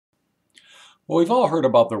Well, we've all heard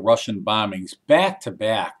about the Russian bombings, back to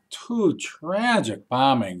back, two tragic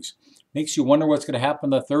bombings. Makes you wonder what's going to happen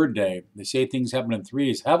the third day. They say things happen in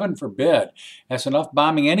threes. Heaven forbid. That's enough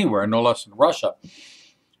bombing anywhere, no less in Russia.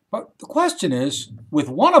 But the question is, with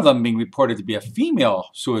one of them being reported to be a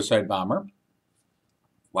female suicide bomber,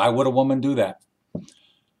 why would a woman do that?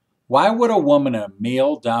 Why would a woman in a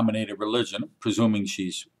male-dominated religion, presuming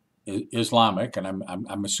she's Islamic, and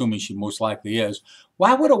I'm assuming she most likely is,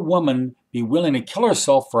 why would a woman be willing to kill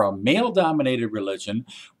herself for a male-dominated religion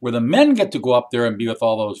where the men get to go up there and be with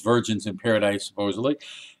all those virgins in paradise, supposedly,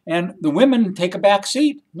 and the women take a back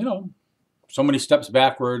seat? You know, so many steps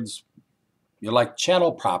backwards, you're like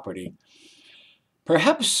chattel property.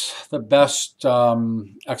 Perhaps the best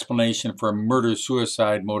explanation for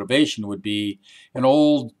murder-suicide motivation would be an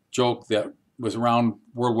old joke that was around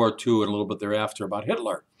World War II and a little bit thereafter about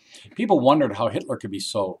Hitler. People wondered how Hitler could be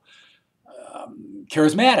so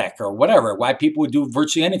charismatic or whatever, why people would do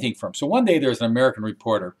virtually anything for him. So one day there's an American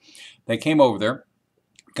reporter. They came over there,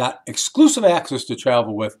 got exclusive access to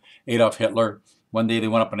travel with Adolf Hitler. One day they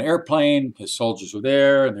went up on an airplane. His soldiers were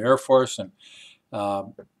there in the Air Force, and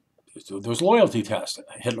there was a loyalty test.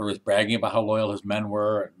 Hitler was bragging about how loyal his men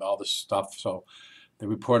were and all this stuff. So the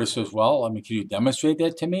reporter says, well, can you demonstrate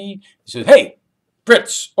that to me? He says, hey,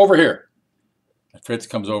 Fritz, over here. And Fritz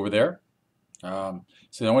comes over there.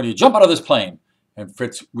 Says, I want you to jump out of this plane. And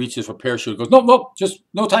Fritz reaches for a parachute. Goes, no, just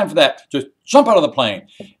no time for that. Just jump out of the plane.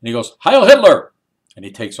 And he goes, Heil Hitler. And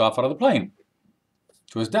he takes off out of the plane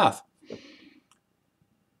to his death.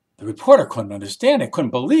 The reporter couldn't understand it,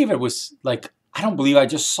 couldn't believe it. Was like, I don't believe I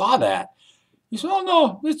just saw that. He said, oh,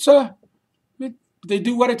 no, it's they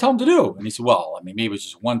do what I tell them to do. And he said, well, maybe it was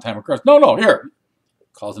just a one-time occurrence. No, here.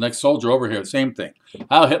 Calls the next soldier over here, same thing.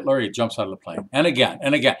 Heil Hitler, he jumps out of the plane. And again,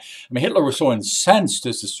 and again. Hitler was so incensed,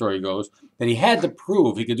 as the story goes, that he had to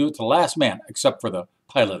prove he could do it to the last man, except for the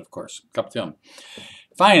pilot, of course. Up to him.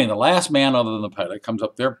 Finally, the last man other than the pilot comes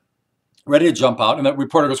up there, ready to jump out, and the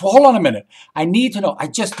reporter goes, well, hold on a minute. I need to know. I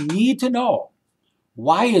just need to know.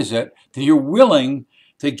 Why is it that you're willing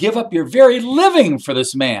to give up your very living for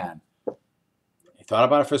this man? He thought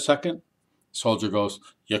about it for a second. The soldier goes,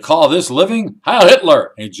 you call this living? Heil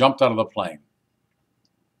Hitler! And he jumped out of the plane.